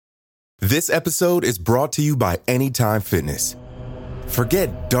This episode is brought to you by Anytime Fitness.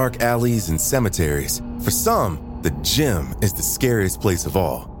 Forget dark alleys and cemeteries. For some, the gym is the scariest place of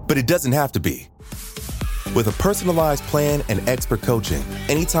all, but it doesn't have to be. With a personalized plan and expert coaching,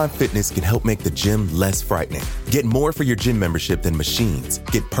 Anytime Fitness can help make the gym less frightening. Get more for your gym membership than machines.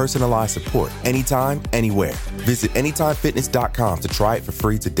 Get personalized support anytime, anywhere. Visit AnytimeFitness.com to try it for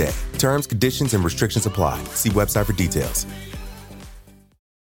free today. Terms, conditions, and restrictions apply. See website for details.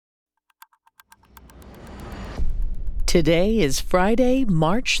 Today is Friday,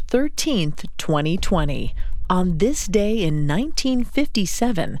 March 13th, 2020. On this day in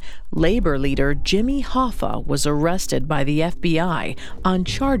 1957, labor leader Jimmy Hoffa was arrested by the FBI on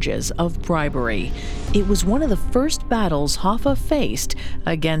charges of bribery. It was one of the first battles Hoffa faced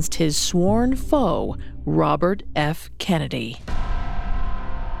against his sworn foe, Robert F. Kennedy.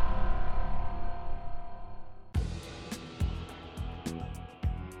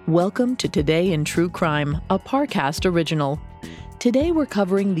 Welcome to Today in True Crime, a Parcast original. Today we're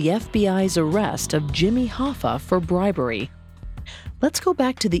covering the FBI's arrest of Jimmy Hoffa for bribery. Let's go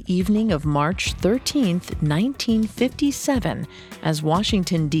back to the evening of March 13th, 1957, as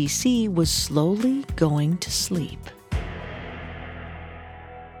Washington, D.C. was slowly going to sleep.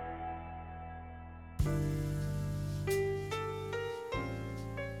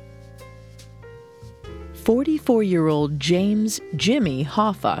 "44-year-old James Jimmy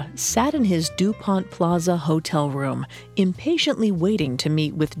Hoffa sat in his DuPont Plaza hotel room, impatiently waiting to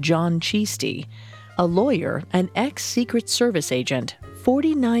meet with John Cheesty. A lawyer, an ex-Secret Service agent,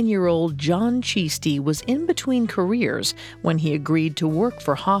 49-year-old John Cheesty was in between careers when he agreed to work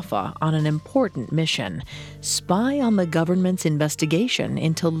for Hoffa on an important mission: spy on the government's investigation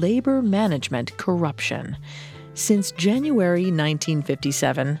into labor management corruption. Since January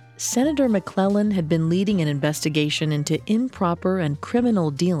 1957, Senator McClellan had been leading an investigation into improper and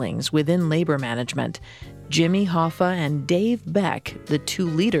criminal dealings within labor management. Jimmy Hoffa and Dave Beck, the two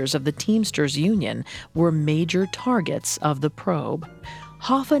leaders of the Teamsters Union, were major targets of the probe.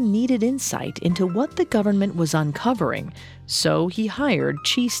 Hoffa needed insight into what the government was uncovering, so he hired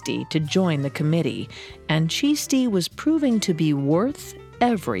Cheesty to join the committee, and Cheesty was proving to be worth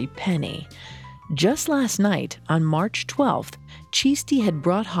every penny. Just last night, on March 12th, Cheesty had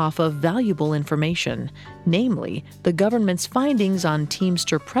brought Hoffa valuable information, namely the government's findings on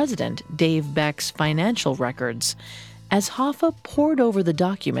Teamster President Dave Beck's financial records. As Hoffa pored over the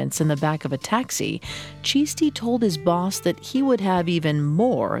documents in the back of a taxi, Cheesty told his boss that he would have even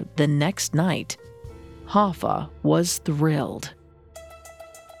more the next night. Hoffa was thrilled.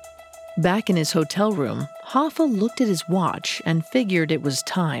 Back in his hotel room, Hoffa looked at his watch and figured it was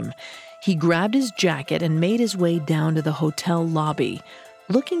time. He grabbed his jacket and made his way down to the hotel lobby.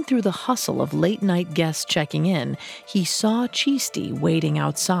 Looking through the hustle of late-night guests checking in, he saw Cheesty waiting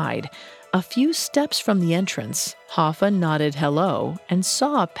outside. A few steps from the entrance, Hoffa nodded hello and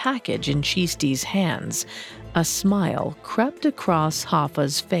saw a package in Cheesty's hands. A smile crept across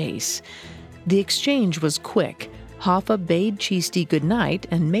Hoffa's face. The exchange was quick. Hoffa bade Cheesty goodnight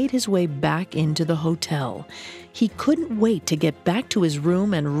and made his way back into the hotel. He couldn't wait to get back to his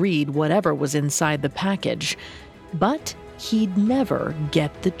room and read whatever was inside the package. But he'd never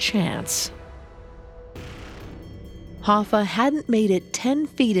get the chance. Hoffa hadn't made it 10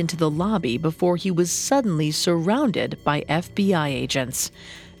 feet into the lobby before he was suddenly surrounded by FBI agents.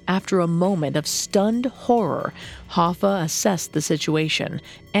 After a moment of stunned horror, Hoffa assessed the situation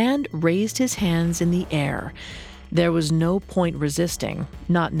and raised his hands in the air. There was no point resisting,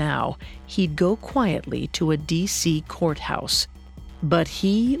 not now. He'd go quietly to a D.C. courthouse. But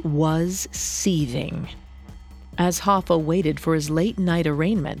he was seething. As Hoffa waited for his late-night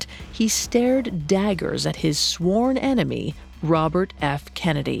arraignment, he stared daggers at his sworn enemy, Robert F.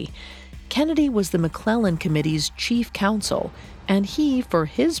 Kennedy. Kennedy was the McClellan Committee's chief counsel, and he, for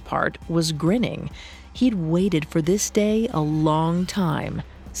his part, was grinning. He'd waited for this day a long time,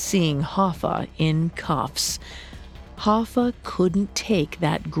 seeing Hoffa in cuffs. Hoffa couldn't take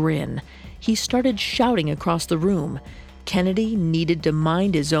that grin. He started shouting across the room. Kennedy needed to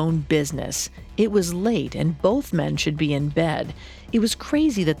mind his own business. It was late and both men should be in bed. It was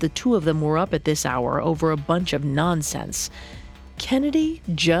crazy that the two of them were up at this hour over a bunch of nonsense. Kennedy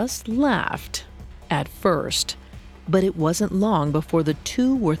just laughed, at first. But it wasn't long before the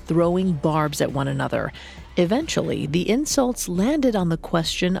two were throwing barbs at one another. Eventually, the insults landed on the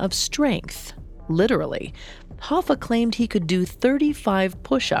question of strength. Literally. Hoffa claimed he could do 35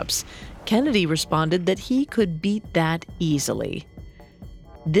 push-ups. Kennedy responded that he could beat that easily.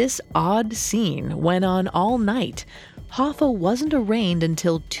 This odd scene went on all night. Hoffa wasn't arraigned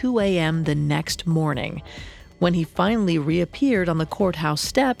until 2 a.m. the next morning. When he finally reappeared on the courthouse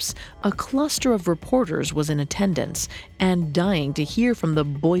steps, a cluster of reporters was in attendance and dying to hear from the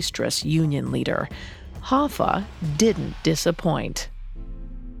boisterous union leader. Hoffa didn't disappoint.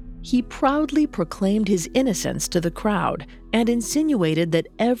 He proudly proclaimed his innocence to the crowd and insinuated that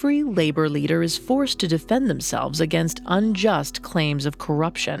every labor leader is forced to defend themselves against unjust claims of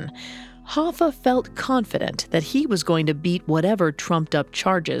corruption. Hoffa felt confident that he was going to beat whatever trumped-up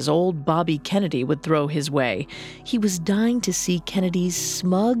charges old Bobby Kennedy would throw his way. He was dying to see Kennedy's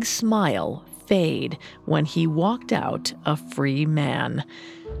smug smile fade when he walked out a free man.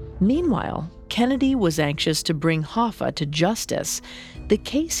 Meanwhile, Kennedy was anxious to bring Hoffa to justice. The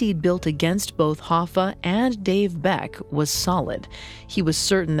case he'd built against both Hoffa and Dave Beck was solid. He was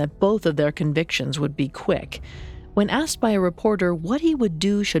certain that both of their convictions would be quick. When asked by a reporter what he would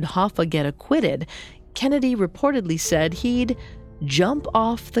do should Hoffa get acquitted, Kennedy reportedly said he'd jump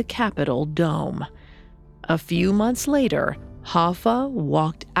off the Capitol dome. A few months later, Hoffa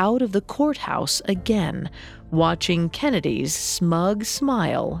walked out of the courthouse again, watching Kennedy's smug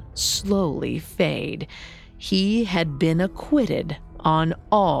smile slowly fade. He had been acquitted on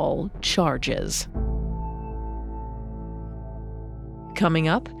all charges. Coming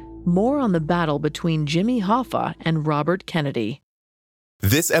up, more on the battle between Jimmy Hoffa and Robert Kennedy.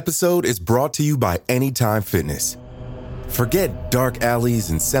 This episode is brought to you by Anytime Fitness. Forget dark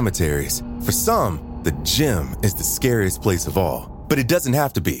alleys and cemeteries. For some, the gym is the scariest place of all, but it doesn't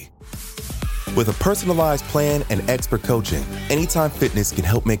have to be. With a personalized plan and expert coaching, Anytime Fitness can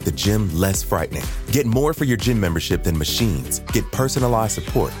help make the gym less frightening. Get more for your gym membership than machines. Get personalized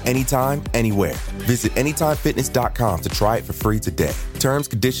support anytime, anywhere. Visit AnytimeFitness.com to try it for free today. Terms,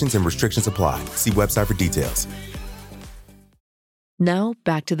 conditions, and restrictions apply. See website for details. Now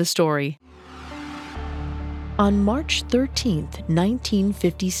back to the story. On March 13,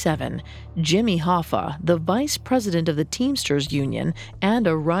 1957, Jimmy Hoffa, the vice president of the Teamsters Union and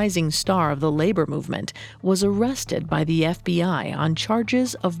a rising star of the labor movement, was arrested by the FBI on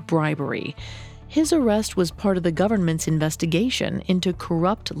charges of bribery. His arrest was part of the government's investigation into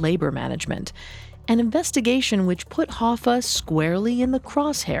corrupt labor management, an investigation which put Hoffa squarely in the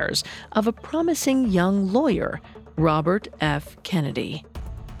crosshairs of a promising young lawyer, Robert F. Kennedy.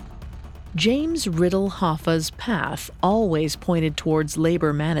 James Riddle Hoffa's path always pointed towards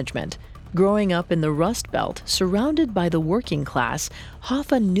labor management. Growing up in the Rust Belt, surrounded by the working class,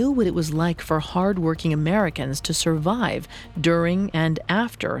 Hoffa knew what it was like for hard-working Americans to survive during and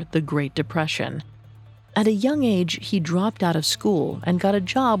after the Great Depression. At a young age, he dropped out of school and got a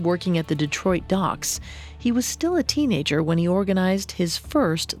job working at the Detroit docks. He was still a teenager when he organized his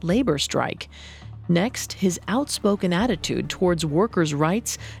first labor strike. Next, his outspoken attitude towards workers'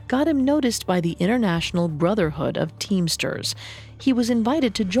 rights got him noticed by the International Brotherhood of Teamsters. He was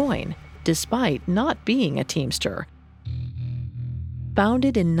invited to join, despite not being a Teamster.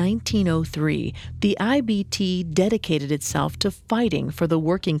 Founded in 1903, the IBT dedicated itself to fighting for the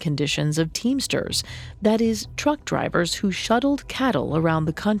working conditions of Teamsters, that is, truck drivers who shuttled cattle around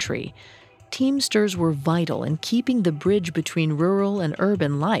the country. Teamsters were vital in keeping the bridge between rural and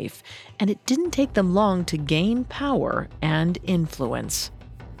urban life, and it didn't take them long to gain power and influence.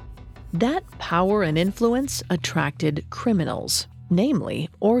 That power and influence attracted criminals, namely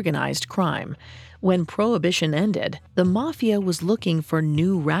organized crime. When Prohibition ended, the mafia was looking for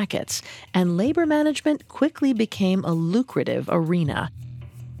new rackets, and labor management quickly became a lucrative arena.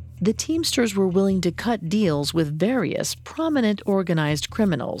 The Teamsters were willing to cut deals with various prominent organized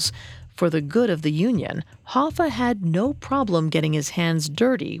criminals. For the good of the union, Hoffa had no problem getting his hands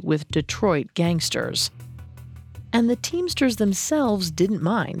dirty with Detroit gangsters. And the Teamsters themselves didn't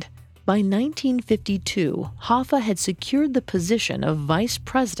mind. By 1952, Hoffa had secured the position of vice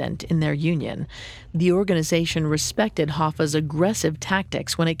president in their union. The organization respected Hoffa's aggressive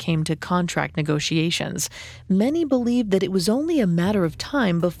tactics when it came to contract negotiations. Many believed that it was only a matter of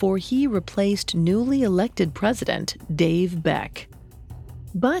time before he replaced newly elected president Dave Beck.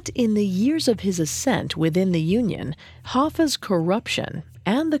 But in the years of his ascent within the union, Hoffa's corruption,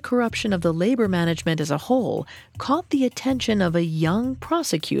 and the corruption of the labor management as a whole, caught the attention of a young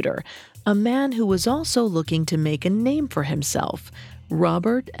prosecutor, a man who was also looking to make a name for himself,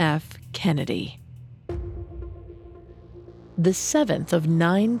 Robert F. Kennedy. The seventh of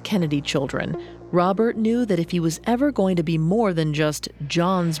 9 Kennedy children, Robert knew that if he was ever going to be more than just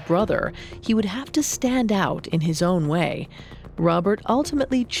John's brother, he would have to stand out in his own way. Robert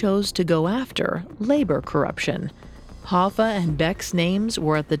ultimately chose to go after labor corruption. Hoffa and Beck's names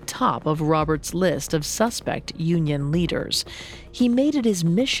were at the top of Robert's list of suspect union leaders. He made it his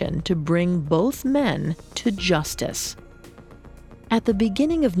mission to bring both men to justice. At the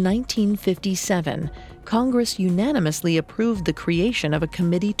beginning of 1957, Congress unanimously approved the creation of a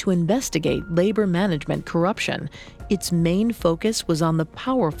committee to investigate labor management corruption. Its main focus was on the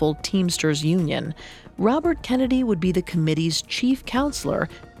powerful Teamsters Union. Robert Kennedy would be the committee's chief counselor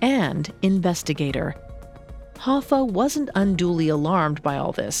and investigator. Hoffa wasn't unduly alarmed by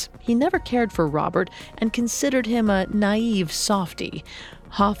all this. He never cared for Robert and considered him a naive softy.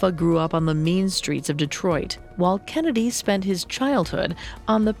 Hoffa grew up on the mean streets of Detroit, while Kennedy spent his childhood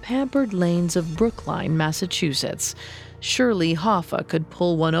on the pampered lanes of Brookline, Massachusetts. Surely Hoffa could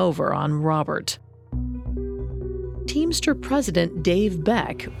pull one over on Robert. Teamster President Dave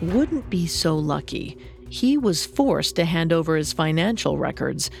Beck wouldn't be so lucky. He was forced to hand over his financial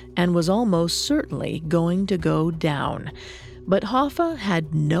records and was almost certainly going to go down. But Hoffa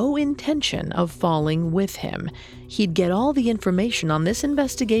had no intention of falling with him. He'd get all the information on this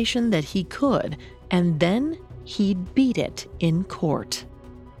investigation that he could, and then he'd beat it in court.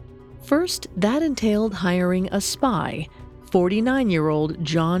 First, that entailed hiring a spy, 49-year-old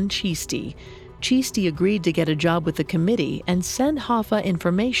John Cheasty. Cheasty agreed to get a job with the committee and send Hoffa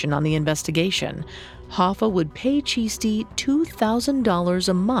information on the investigation. Hoffa would pay Cheasty $2,000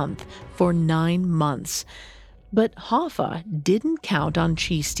 a month for 9 months. But Hoffa didn't count on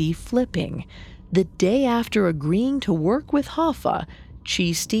Cheasty flipping. The day after agreeing to work with Hoffa,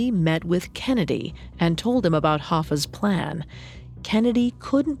 Cheasty met with Kennedy and told him about Hoffa's plan. Kennedy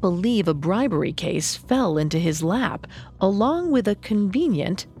couldn't believe a bribery case fell into his lap, along with a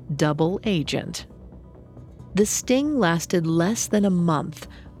convenient double agent. The sting lasted less than a month.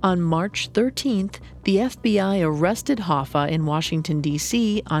 On March 13th, the FBI arrested Hoffa in Washington,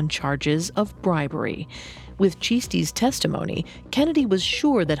 D.C. on charges of bribery. With Cheasty's testimony, Kennedy was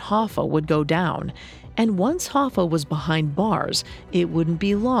sure that Hoffa would go down. And once Hoffa was behind bars, it wouldn't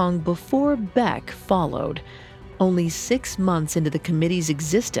be long before Beck followed. Only 6 months into the committee's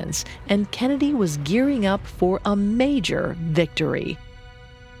existence, and Kennedy was gearing up for a major victory.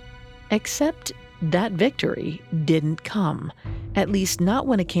 Except that victory didn't come, at least not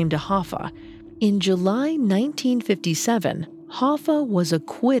when it came to Hoffa. In July 1957, Hoffa was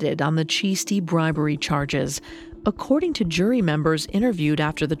acquitted on the Cheasty bribery charges. According to jury members interviewed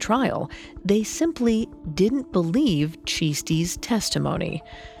after the trial, they simply didn't believe Cheasty's testimony.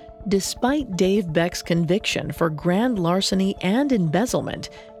 Despite Dave Beck's conviction for grand larceny and embezzlement,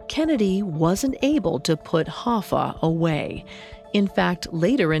 Kennedy wasn't able to put Hoffa away. In fact,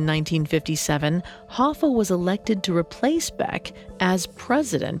 later in 1957, Hoffa was elected to replace Beck as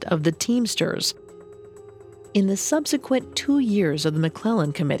president of the Teamsters. In the subsequent 2 years of the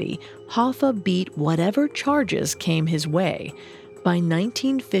McClellan Committee, Hoffa beat whatever charges came his way. By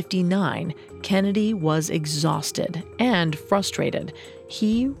 1959, Kennedy was exhausted and frustrated.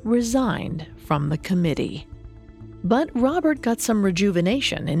 He resigned from the committee. But Robert got some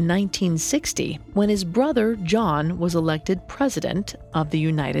rejuvenation in 1960 when his brother John was elected President of the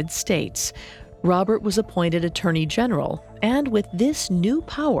United States. Robert was appointed Attorney General, and with this new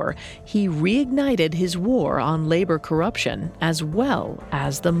power, he reignited his war on labor corruption as well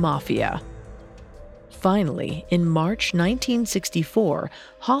as the mafia. Finally, in March 1964,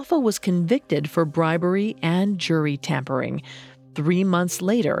 Hoffa was convicted for bribery and jury tampering. 3 months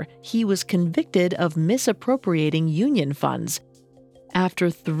later, he was convicted of misappropriating union funds. After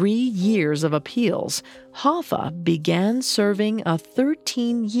 3 years of appeals, Hoffa began serving a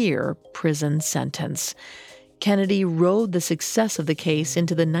 13-year prison sentence. Kennedy rode the success of the case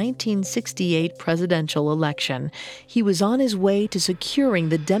into the 1968 presidential election. He was on his way to securing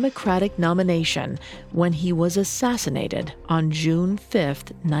the Democratic nomination when he was assassinated on June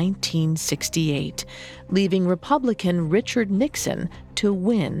 5, 1968, leaving Republican Richard Nixon to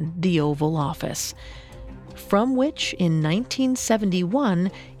win the Oval Office, from which in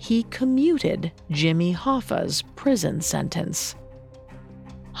 1971 he commuted Jimmy Hoffa's prison sentence.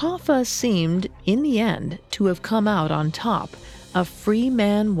 Hoffa seemed, in the end, to have come out on top. A free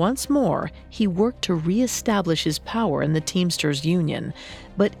man once more, he worked to reestablish his power in the Teamsters Union.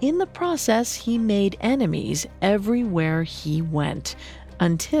 But in the process, he made enemies everywhere he went,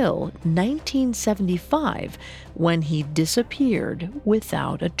 until 1975, when he disappeared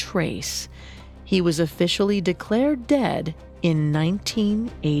without a trace. He was officially declared dead in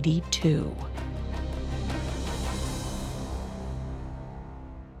 1982.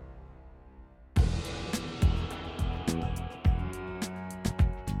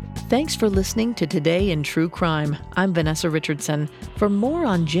 Thanks for listening to Today in True Crime. I'm Vanessa Richardson. For more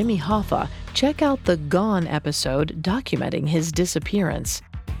on Jimmy Hoffa, check out the Gone episode documenting his disappearance.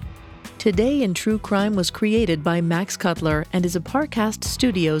 Today in True Crime was created by Max Cutler and is a Parcast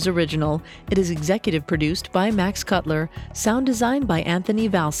Studios original. It is executive produced by Max Cutler, sound designed by Anthony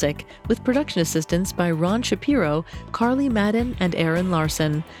Valsic, with production assistance by Ron Shapiro, Carly Madden, and Aaron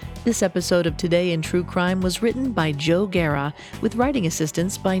Larson. This episode of Today in True Crime was written by Joe Guerra, with writing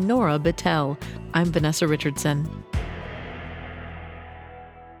assistance by Nora Battelle. I'm Vanessa Richardson.